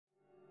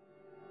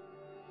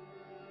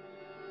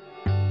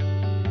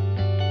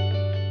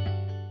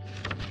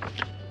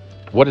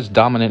What is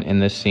dominant in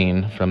this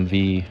scene from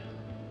V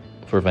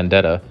for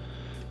Vendetta,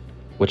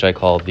 which I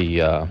call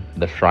the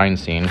shrine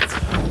scene,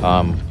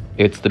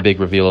 it's the big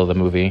reveal of the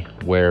movie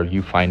where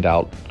you find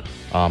out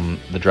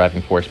the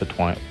driving force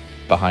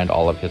behind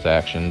all of his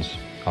actions.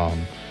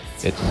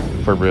 It's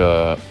for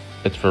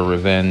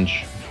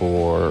revenge,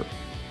 for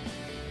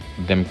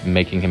them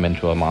making him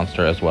into a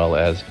monster, as well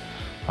as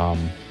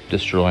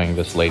destroying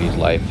this lady's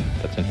life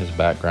that's in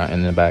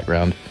the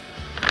background.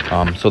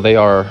 So they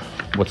are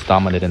what's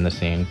dominant in the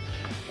scene,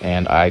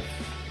 and I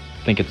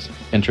think it's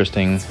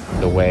interesting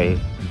the way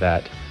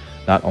that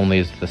not only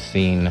is the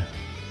scene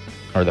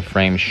or the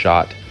frame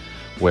shot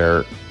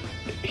where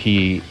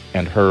he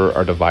and her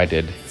are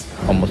divided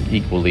almost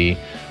equally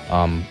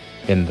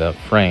in the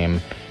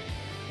frame,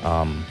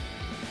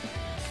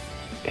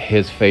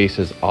 his face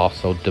is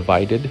also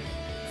divided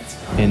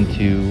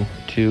into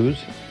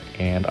twos,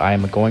 and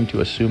I'm going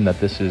to assume that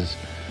this is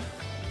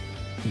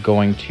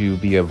going to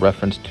be a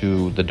reference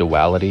to the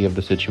duality of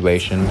the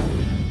situation.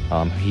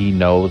 He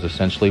knows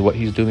essentially what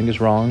he's doing is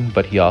wrong,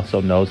 but he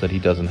also knows that he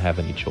doesn't have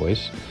any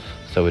choice.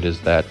 So it is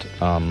that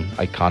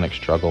iconic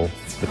struggle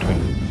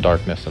between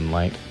darkness and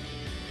light.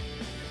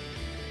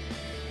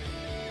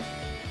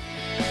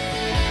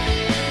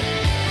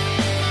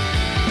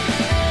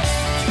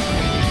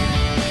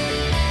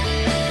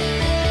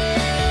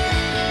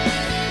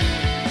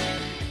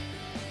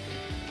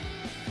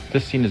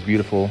 This scene is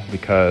beautiful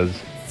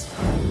because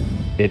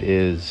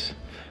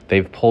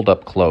they've pulled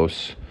up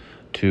close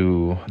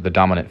to the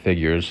dominant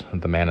figures,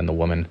 the man and the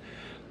woman.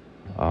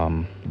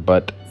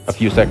 But a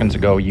few seconds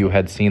ago, you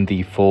had seen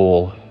the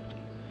full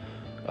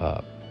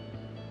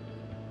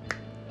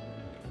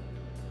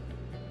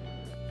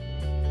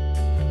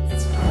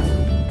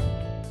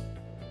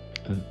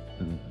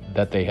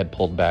that they had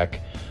pulled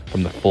back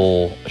from the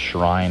full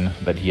shrine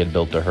that he had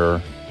built to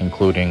her,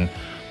 including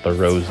the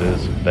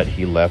roses that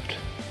he left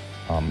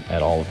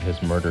at all of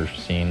his murder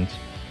scenes.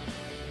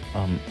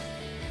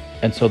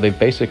 And so they've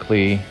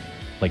basically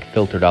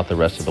filtered out the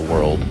rest of the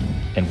world,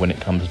 and when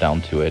it comes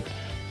down to it,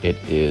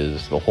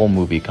 the whole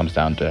movie comes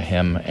down to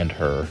him and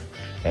her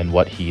and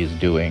what he is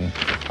doing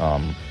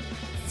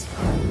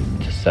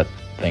to set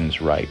things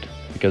right.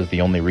 Because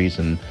the only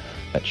reason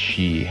that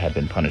she had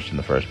been punished in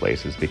the first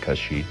place is because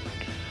she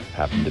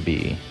happened to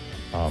be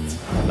a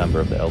member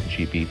of the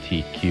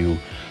LGBTQ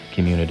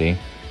community.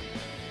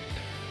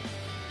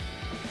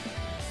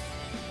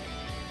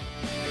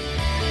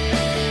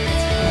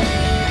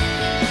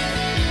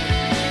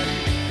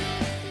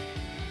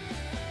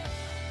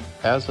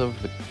 As of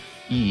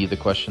the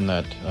question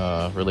that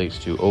relates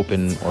to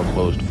open or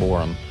closed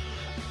forum,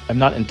 I'm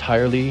not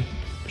entirely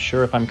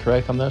sure if I'm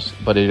correct on this,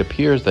 but it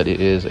appears that it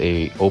is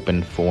a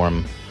open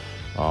forum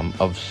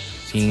of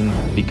scene,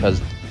 because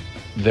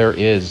there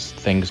is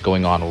things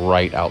going on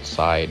right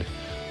outside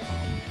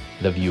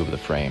the view of the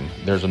frame.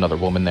 There's another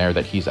woman there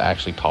that he's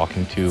actually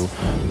talking to,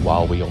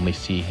 while we only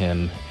see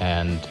him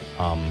and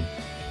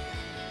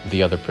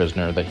the other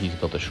prisoner that he's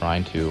built a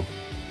shrine to.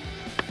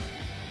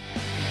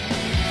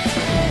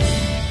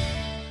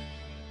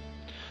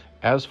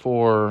 As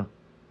for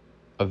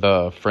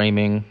the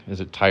framing,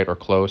 is it tight or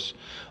close?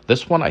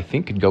 This one I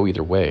think could go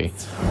either way,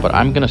 but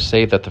I'm going to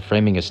say that the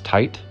framing is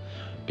tight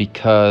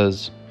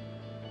because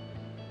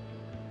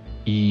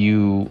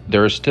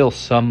there is still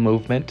some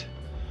movement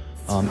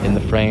in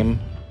the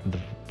frame.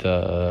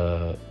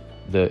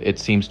 It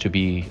seems to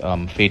be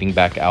fading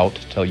back out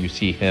till you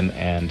see him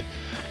and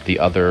the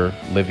other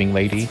living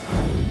lady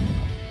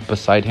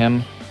beside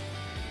him.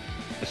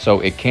 So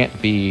it can't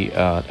be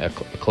a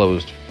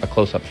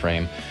close-up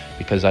frame,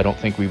 because I don't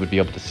think we would be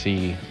able to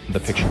see the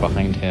picture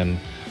behind him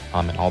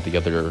and all the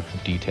other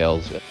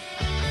details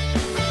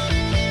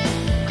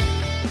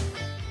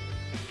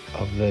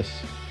of this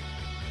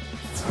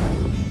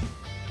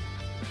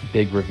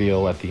big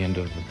reveal at the end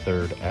of the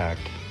third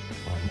act.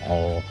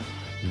 All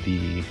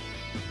the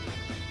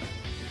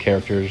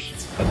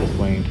characters at this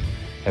point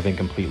have been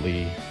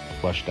completely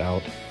fleshed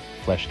out.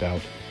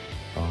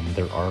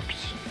 Their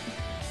arcs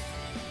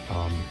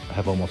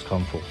have almost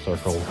come full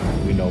circle.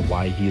 We know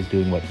why he is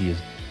doing what he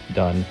has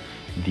done.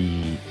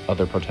 The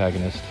other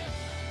protagonist,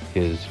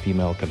 his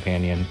female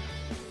companion,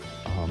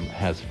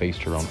 has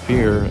faced her own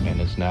fear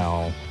and is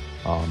now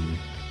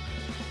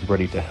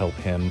ready to help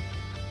him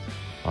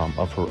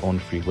of her own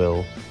free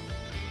will.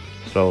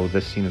 So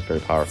this scene is very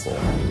powerful,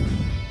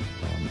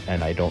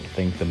 and I don't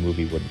think the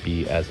movie would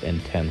be as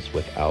intense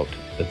without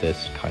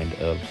this kind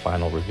of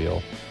final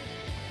reveal.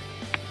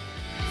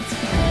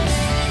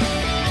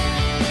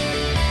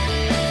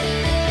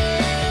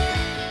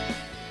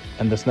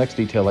 And this next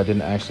detail I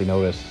didn't actually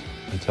notice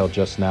until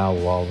just now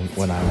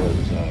when I was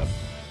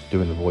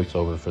doing the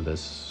voiceover for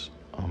this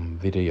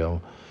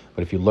video.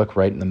 But if you look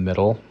right in the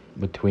middle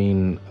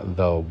between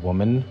the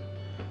woman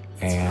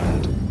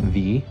and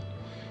V,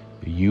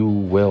 you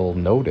will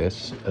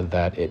notice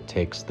that it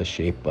takes the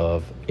shape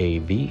of a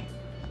V.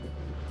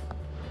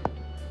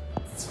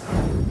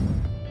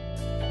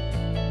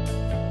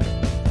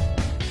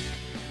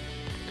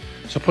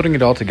 So putting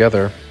it all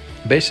together,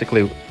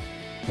 basically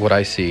what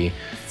I see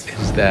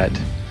is that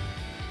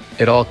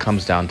it all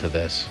comes down to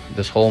this.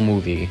 This whole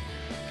movie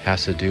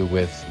has to do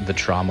with the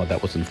trauma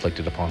that was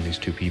inflicted upon these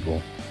two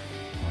people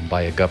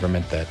by a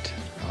government that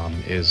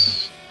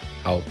is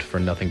out for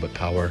nothing but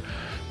power,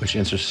 which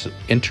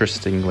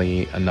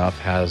interestingly enough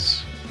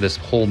has, this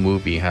whole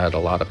movie had a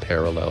lot of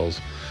parallels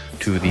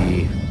to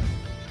the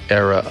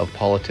era of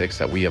politics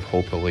that we have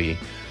hopefully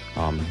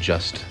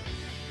just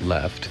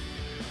left.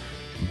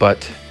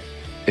 But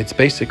it's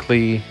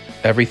basically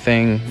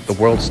everything, the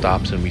world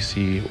stops and we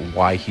see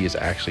why he is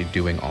actually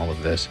doing all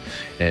of this.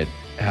 It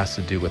has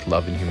to do with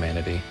love and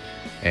humanity,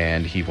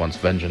 and he wants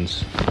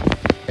vengeance,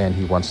 and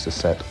he wants to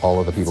set all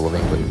of the people of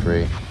England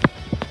free.